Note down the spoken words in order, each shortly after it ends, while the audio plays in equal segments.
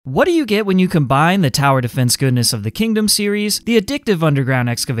What do you get when you combine the tower defense goodness of the Kingdom series, the addictive underground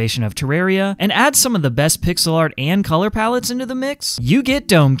excavation of Terraria, and add some of the best pixel art and color palettes into the mix? You get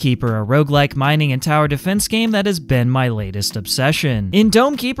Dome Keeper, a roguelike mining and tower defense game that has been my latest obsession. In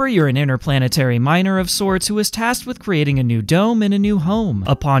Dome Keeper, you're an interplanetary miner of sorts who is tasked with creating a new dome in a new home.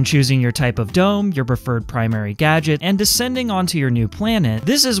 Upon choosing your type of dome, your preferred primary gadget, and descending onto your new planet,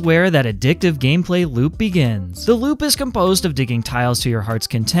 this is where that addictive gameplay loop begins. The loop is composed of digging tiles to your heart's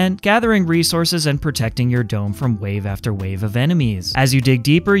content, gathering resources, and protecting your dome from wave after wave of enemies. As you dig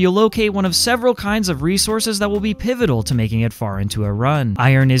deeper, you'll locate one of several kinds of resources that will be pivotal to making it far into a run.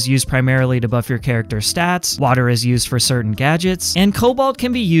 Iron is used primarily to buff your character's stats, water is used for certain gadgets, and cobalt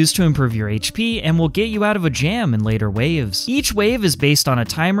can be used to improve your HP and will get you out of a jam in later waves. Each wave is based on a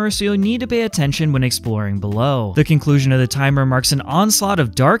timer, so you'll need to pay attention when exploring below. The conclusion of the timer marks an onslaught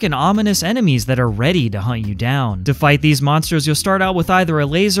of dark and ominous enemies that are ready to hunt you down. To fight these monsters, you'll start out with either a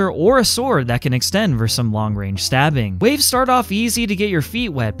laser or a sword that can extend for some long-range stabbing. Waves start off easy to get your feet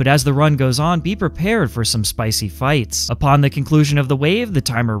wet, but as the run goes on, be prepared for some spicy fights. Upon the conclusion of the wave, the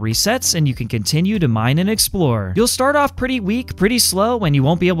timer resets and you can continue to mine and explore. You'll start off pretty weak, pretty slow, and you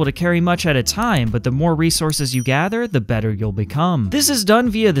won't be able to carry much at a time, but the more resources you gather, the better you'll become. This is done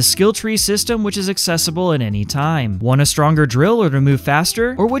via the skill tree system, which is accessible at any time. Want a stronger drill or to move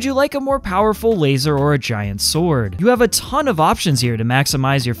faster? Or would you like a more powerful laser or a giant sword? You have a ton of options here to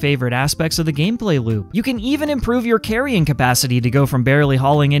maximize your favorite aspects of the gameplay loop. You can even improve your carrying capacity to go from barely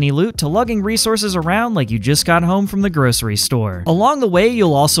hauling any loot to lugging resources around like you just got home from the grocery store. Along the way,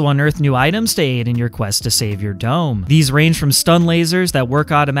 you'll also unearth new items to aid in your quest to save your dome. These range from stun lasers that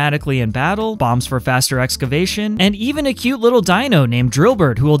work automatically in battle, bombs for faster excavation, and even a cute little dino named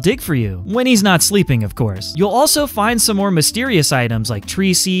Drillbert who will dig for you. When he's not sleeping, of course. You'll also find some more mysterious items like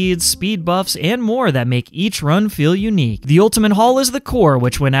tree seeds, speed buffs, and more that make each run feel unique. The ultimate haul is the core,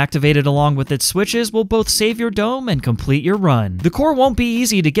 which when activated along with its switches will both save your dome and complete your run. The core won't be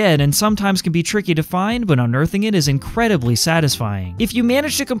easy to get and sometimes can be tricky to find, but unearthing it is incredibly satisfying. If you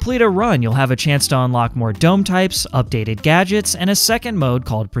manage to complete a run, you'll have a chance to unlock more dome types, updated gadgets, and a second mode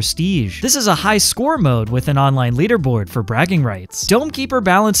called Prestige. This is a high score mode with an online leaderboard for bragging rights. Dome Keeper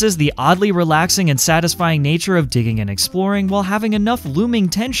balances the oddly relaxing and satisfying nature of digging and exploring while having enough looming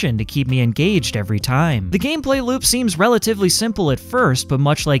tension to keep me engaged every time. The gameplay loop seems relatively simple at first, but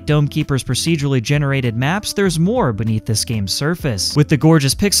much like Dome Keeper's procedurally generated maps, there's more beneath this game's surface. With the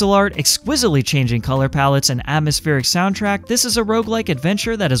gorgeous pixel art, exquisitely changing color palettes, and atmospheric soundtrack, this is a roguelike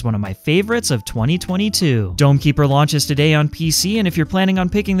adventure that is one of my favorites of 2022. Dome Keeper launches today on PC, and if you're planning on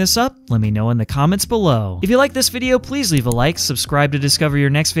picking this up, let me know in the comments below. If you like this video, please leave a like, subscribe to discover your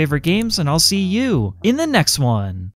next favorite games, and I'll see you in the next one.